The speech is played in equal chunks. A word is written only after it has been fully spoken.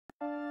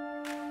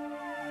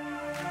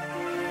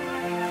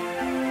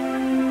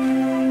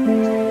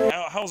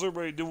how's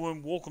everybody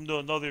doing? Welcome to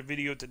another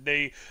video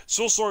today.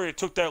 So sorry it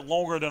took that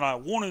longer than I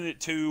wanted it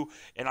to,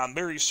 and I'm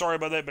very sorry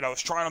about that, but I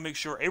was trying to make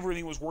sure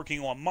everything was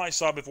working on my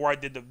side before I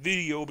did the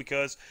video,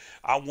 because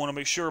I want to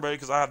make sure about it,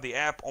 because I have the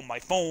app on my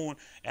phone,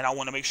 and I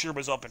want to make sure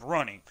it's up and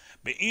running.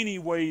 But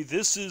anyway,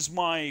 this is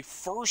my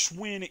first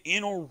win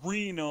in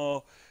Arena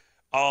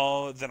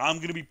that I'm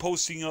going to be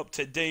posting up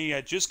today.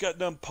 I just got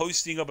done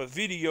posting up a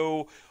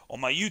video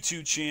on my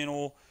YouTube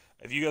channel.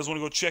 If you guys want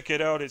to go check it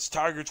out, it's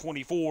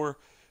Tiger24,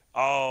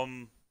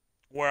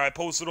 where I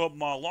posted up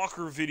my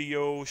locker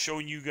video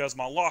showing you guys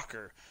my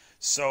locker.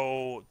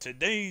 So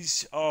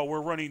today's,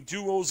 we're running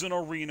duos in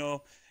Arena.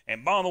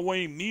 And by the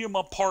way, me and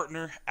my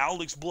partner,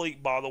 Alex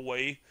Blake, by the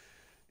way,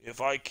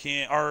 if I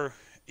can, or,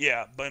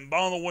 yeah, but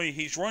by the way,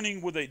 he's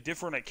running with a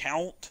different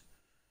account.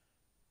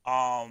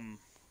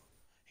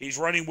 He's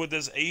running with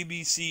this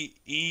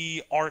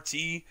ABCERT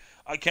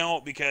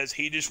account because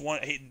he just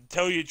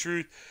tell you the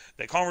truth,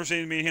 the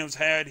conversation me and him's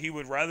had, he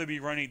would rather be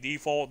running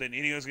default than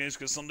any of those games,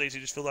 because some days he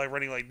just feel like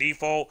running like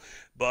default.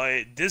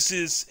 But this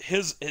is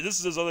his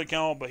other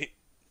account, but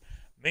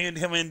me and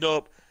him end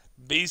up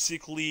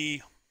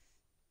basically,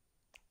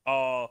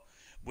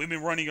 we've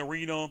been running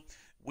Arena.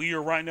 We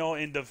are right now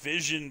in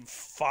Division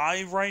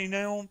 5 right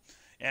now.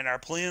 And our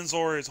plans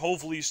is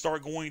hopefully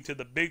start going to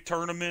the big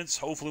tournaments.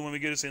 Hopefully when we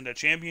get us in the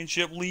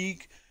championship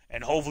league.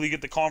 And hopefully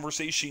get the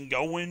conversation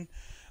going.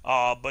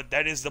 But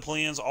that is the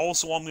plans.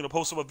 Also, I'm going to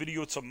post up a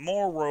video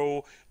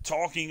tomorrow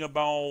talking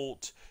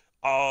about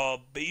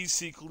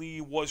basically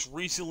what's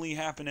recently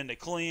happened in the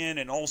clan.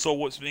 And also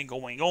what's been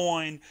going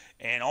on.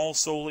 And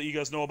also let you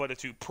guys know about the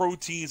 2 pro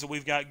teams that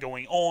we've got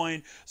going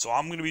on. So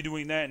I'm going to be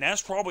doing that. And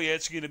that's probably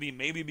actually going to be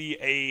maybe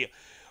a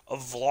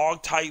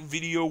vlog type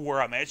video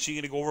where I'm actually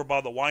going to go over by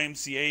the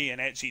YMCA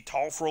and actually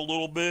talk for a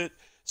little bit.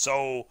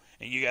 So,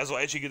 and you guys will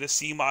actually get to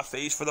see my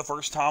face for the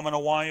first time in a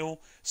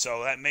while.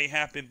 So that may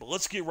happen, but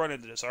let's get right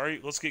into this,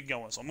 alright? Let's get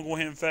going. So I'm going to go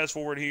ahead and fast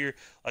forward here.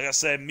 Like I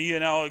said, me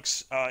and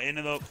Alex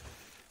ended up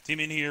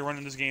teaming here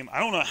running this game. I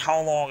don't know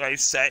how long I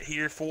sat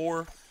here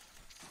for. To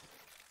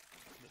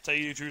tell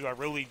you the truth, I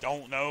really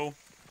don't know.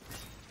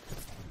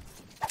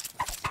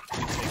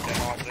 Take that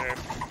off there.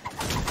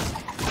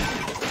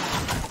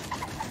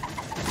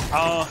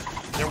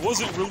 There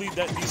wasn't really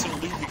that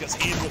decent loot because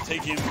he ended up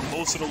taking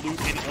most of the loot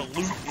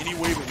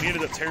anyway, but we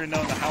ended up tearing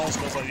down the house.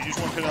 I was like, you just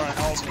want to put it on a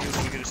house? And he was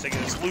like, we could just take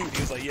it as loot.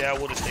 He was like, yeah,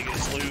 we'll just take it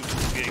as loot.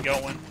 Let's get it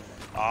going.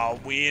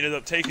 We ended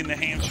up taking the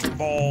hamster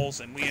balls,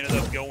 and we ended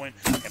up going.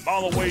 And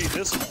by the way,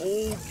 this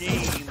whole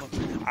game,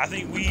 I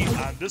think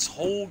this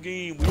whole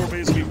game, we were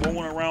basically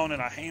rolling around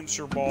in a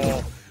hamster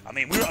ball.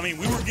 We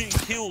were getting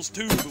kills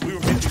too, but we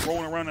were basically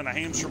rolling around in a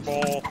hamster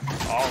ball,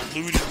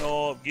 looting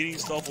up, getting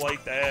stuff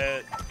like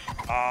that.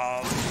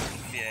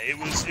 Yeah,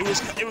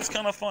 it was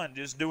kind of fun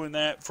just doing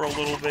that for a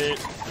little bit,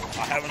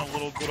 having a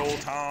little good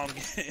old time,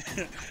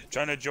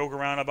 trying to joke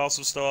around about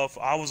some stuff.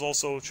 I was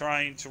also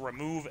trying to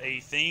remove a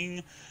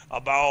thing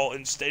about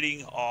instead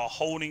of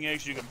holding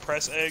X, you can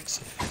press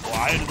X. Well,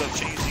 I ended up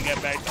changing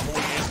it back to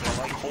holding X, but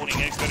I like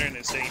holding X better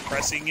than saying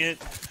pressing it,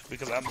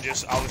 because I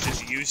was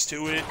just used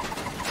to it.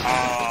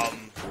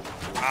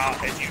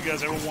 If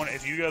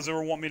you guys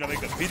ever want me to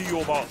make a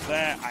video about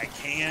that, I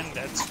can.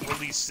 That's a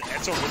really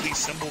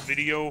simple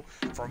video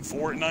from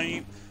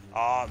Fortnite.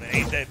 It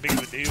ain't that big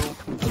of a deal.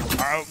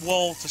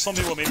 Well, to some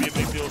people it may be a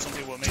big deal, some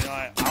people it may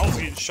not. I was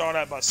getting shot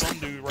at by some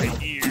dude right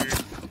here.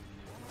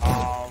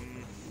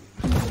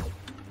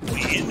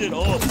 We ended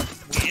up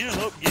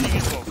getting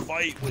into a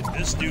fight with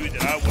this dude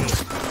that I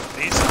was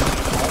basically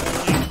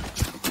following.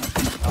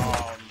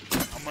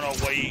 I'm gonna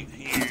wait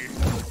here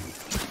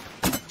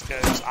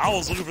because I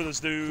was looking for this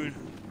dude.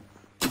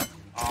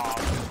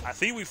 I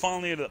think we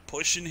finally ended up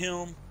pushing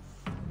him.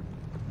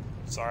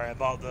 Sorry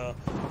about the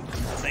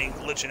thing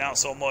glitching out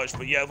so much,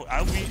 but yeah,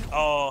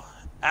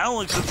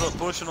 Alex ended up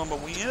pushing him,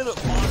 but we ended up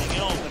finding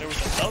out that there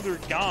was another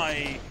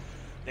guy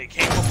that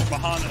came up from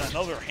behind in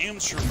another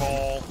hamster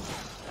ball.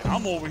 And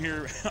I'm over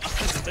here,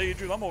 to tell you the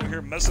truth, I'm over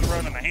here messing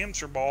around in a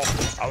hamster ball.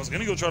 I was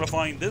gonna go try to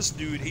find this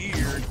dude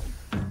here.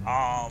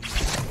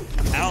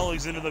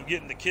 Alex ended up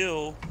getting the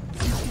kill.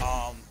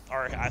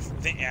 Or I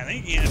think he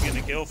ended up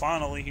getting the kill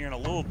finally here in a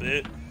little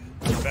bit.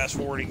 Fast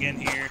forward again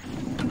here.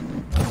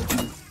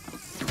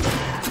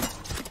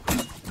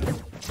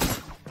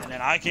 And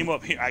then I came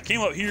up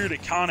here to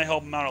kind of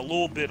help him out a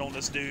little bit on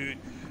this dude,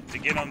 to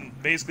get him,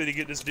 basically to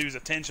get this dude's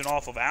attention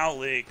off of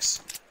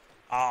Alex.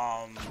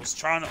 Was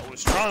trying to look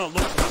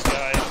for this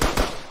guy.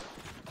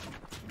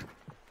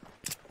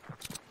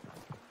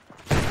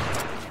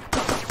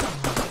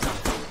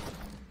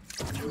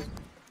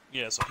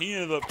 Yeah, so he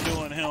ended up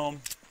killing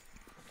him.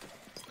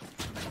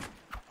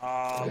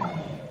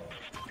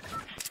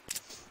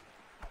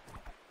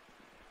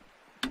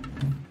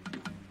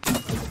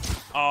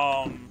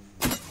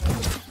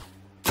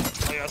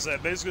 Like I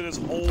said, basically this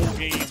whole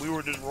game we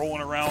were just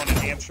rolling around in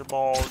hamster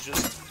balls,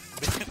 just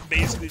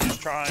basically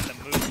just trying to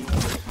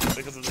move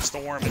because of the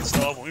storm and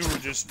stuff. We were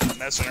just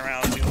messing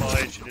around too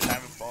much and just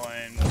having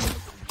fun.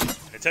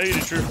 To tell you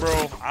the truth,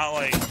 bro,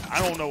 I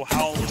don't know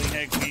how the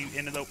heck we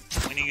ended up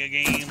winning a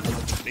game.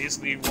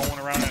 basically rolling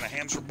around in a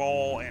hamster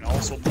ball and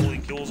also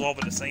pulling kills off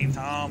at the same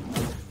time.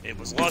 It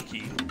was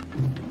lucky.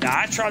 Now,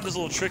 I tried this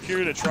little trick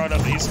here to try to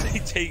basically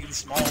take the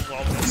smalls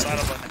off the side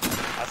of a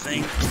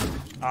thing.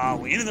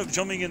 We ended up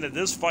jumping into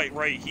this fight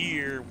right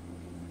here.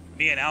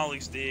 Me and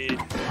Alex did.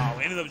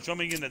 We ended up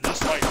jumping into this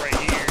fight right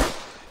here.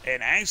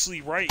 And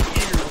actually, right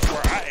here was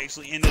where I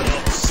actually ended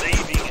up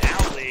saving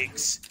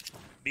Alex.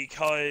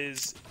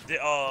 Because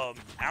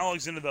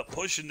Alex ended up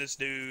pushing this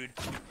dude.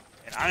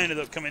 And I ended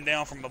up coming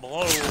down from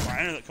below. Or I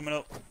ended up coming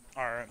up.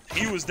 Or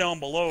he was down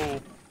below.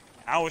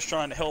 I was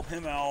trying to help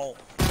him out.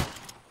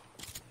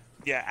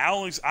 Yeah,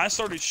 Alex, I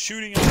started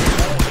shooting at the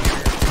ball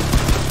here.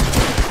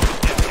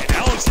 Yeah, and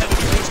Alex had to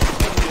do this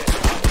completely.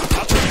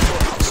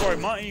 I'm sorry,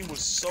 my aim was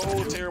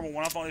so terrible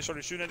when I finally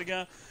started shooting at the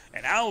guy.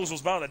 And Alex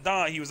was about to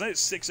die. He was at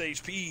 6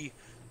 HP.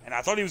 And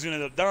I thought he was going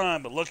to end up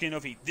dying, but lucky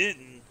enough he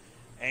didn't.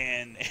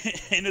 And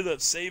ended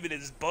up saving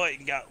his butt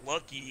and got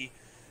lucky.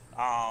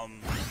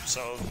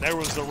 So there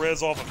was the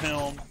res off of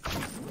him.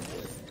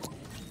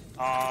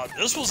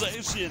 This was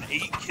actually an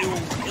 8-kill.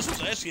 This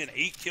was actually an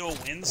 8-kill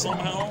win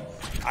somehow.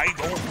 I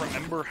don't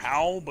remember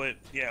how, but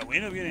yeah, we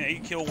ended up getting an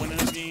 8-kill win in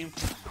this game.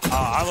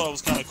 I thought it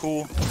was kind of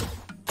cool.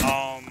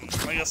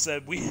 Like I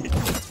said, we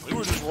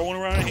were just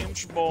rolling around in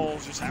hamster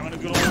balls, just having a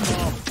good old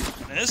time.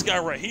 And this guy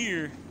right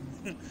here,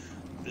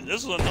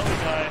 this was another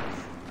guy.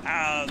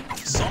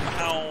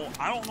 Somehow,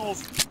 I don't know if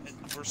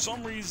for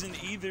some reason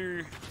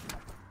either.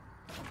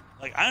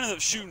 Like, I ended up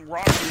shooting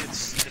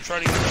rockets to try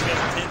to get this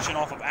guy's attention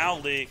off of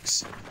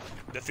Alex.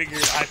 I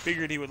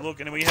figured he would look,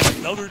 and then we had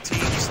another team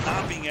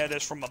sniping at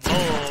us from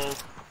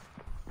above.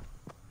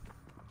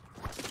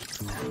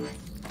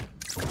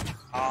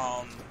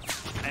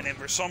 And then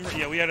for some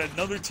reason, yeah, we had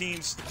another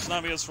team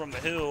sniping us from the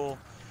hill,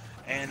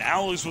 and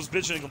Alex was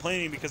bitching and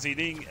complaining because he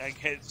didn't,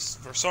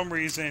 for some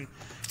reason,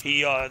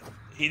 he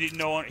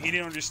didn't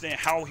understand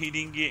how he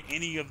didn't get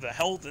any of the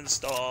health and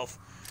stuff.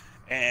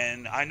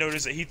 And I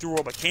noticed that he threw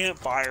up a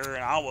campfire,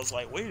 and I was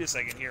like, wait a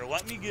second here,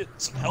 let me get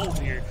some health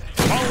here.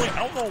 By the way,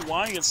 I don't know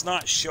why it's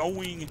not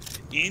showing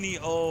any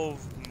of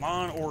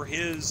mine or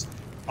his,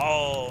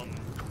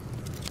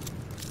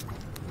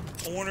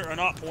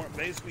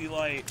 basically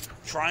like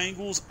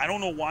triangles. I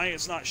don't know why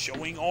it's not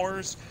showing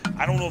ours.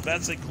 I don't know if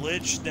that's a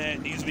glitch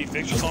that needs to be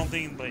fixed or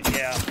something, but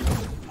yeah.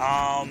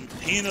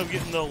 He ended up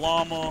getting the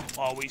llama.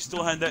 We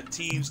still had that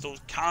team still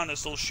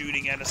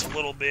shooting at us a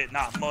little bit,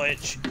 not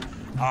much.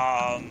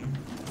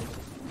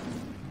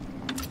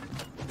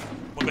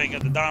 We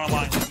got the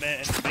dynamite and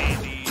the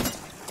baby,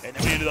 and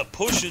then we ended up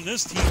pushing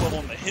this team up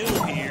on the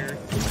hill here,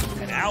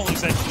 and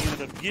Alex actually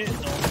ended up getting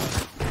them.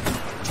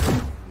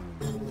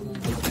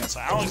 Yeah,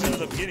 so Alex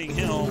ended up getting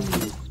him.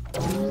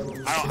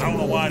 I don't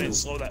know why I didn't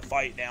slow that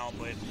fight down,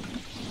 but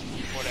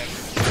whatever.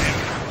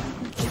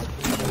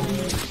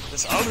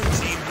 This other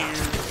team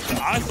here,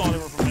 that I thought they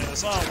were from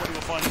Minnesota, went to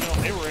go finding out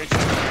they were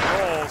actually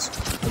brawls.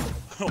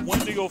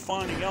 Went to go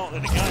finding out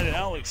that the guy that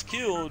Alex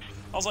killed,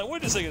 I was like,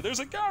 wait a second, there's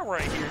a guy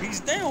right here. He's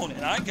down.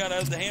 And I got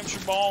out of the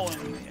hamster ball,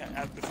 and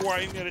before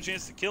I even got a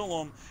chance to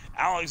kill him,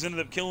 Alex ended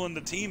up killing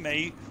the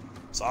teammate.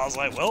 So I was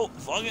like, well,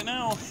 fuck it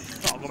now.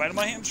 I'll go back to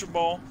my hamster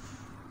ball.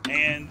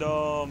 And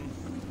came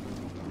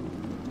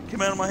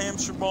out of my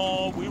hamster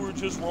ball. We were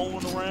just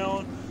rolling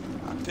around.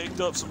 I picked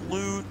up some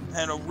loot.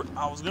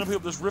 I was going to pick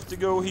up this rift to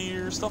go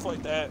here, stuff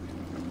like that.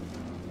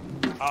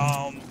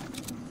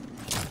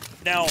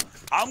 Now,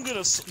 we ended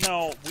up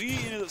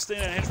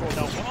staying at hamster ball.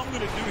 Now, what I'm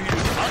going to do here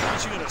is I'm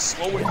actually going to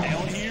slow it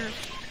down here.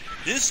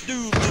 This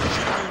dude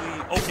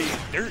legitimately, okay,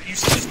 there, you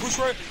see this bush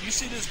right? You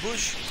see this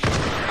bush?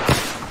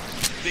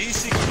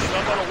 Basically,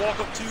 I'm about to walk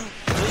up to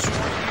this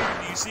one here.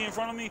 Do you see in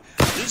front of me?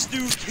 This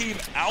dude came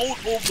out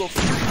of the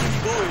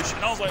freaking bush,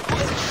 and I was like,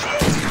 oh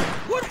shit,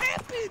 what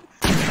happened?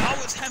 And I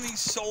was having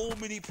so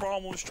many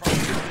problems trying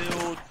to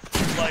build,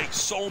 like,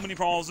 so many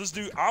problems. This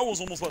dude, I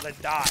was almost about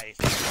to die.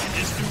 And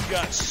this dude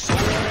got so,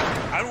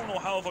 I don't know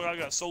how the fuck I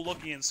got so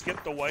lucky and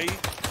skipped away.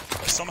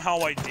 But somehow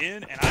I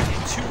did, and I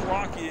hit 2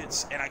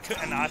 rockets, and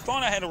I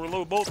thought I had to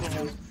reload both of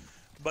them.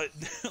 But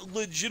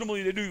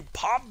legitimately, the dude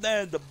popped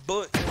that at the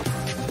butt.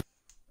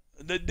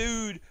 The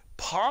dude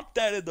popped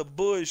out of the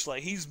bush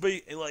like he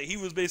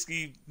was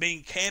basically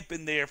been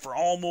camping there for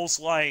almost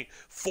like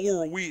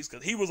 4 weeks,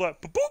 because he was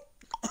like, boop, boop.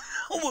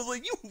 I was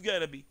like, you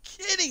gotta be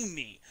kidding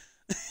me.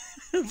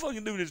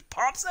 Fucking dude just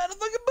pops out of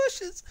fucking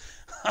bushes.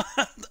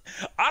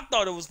 I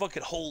thought it was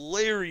fucking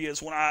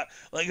hilarious when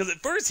because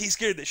at first he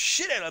scared the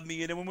shit out of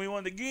me, and then when we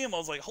won the game, I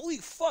was like, holy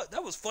fuck,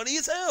 that was funny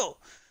as hell.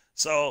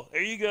 So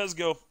there you guys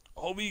go.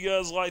 Hope you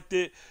guys liked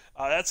it.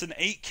 That's an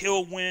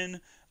 8-kill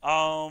win.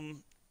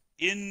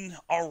 In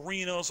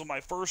arena, so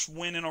my first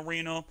win in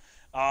arena.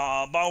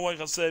 By the way,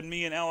 like I said,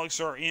 me and Alex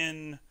are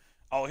in.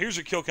 Oh, here's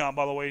your kill count,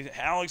 by the way.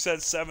 Alex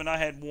had 7, I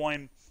had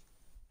 1.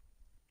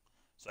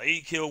 So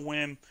 8-kill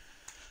win.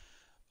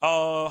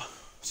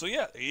 So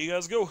yeah, there you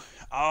guys go.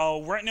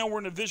 Right now we're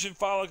in Division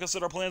 5. Like I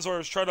said, our plans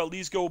are to try to at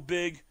least go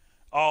big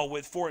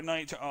with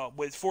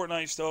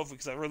Fortnite stuff,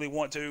 because I really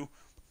want to.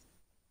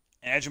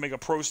 and actually make a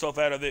pro stuff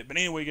out of it. But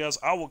anyway, guys,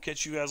 I will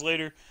catch you guys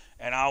later,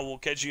 and I will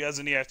catch you guys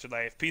in the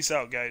afterlife. Peace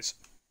out, guys.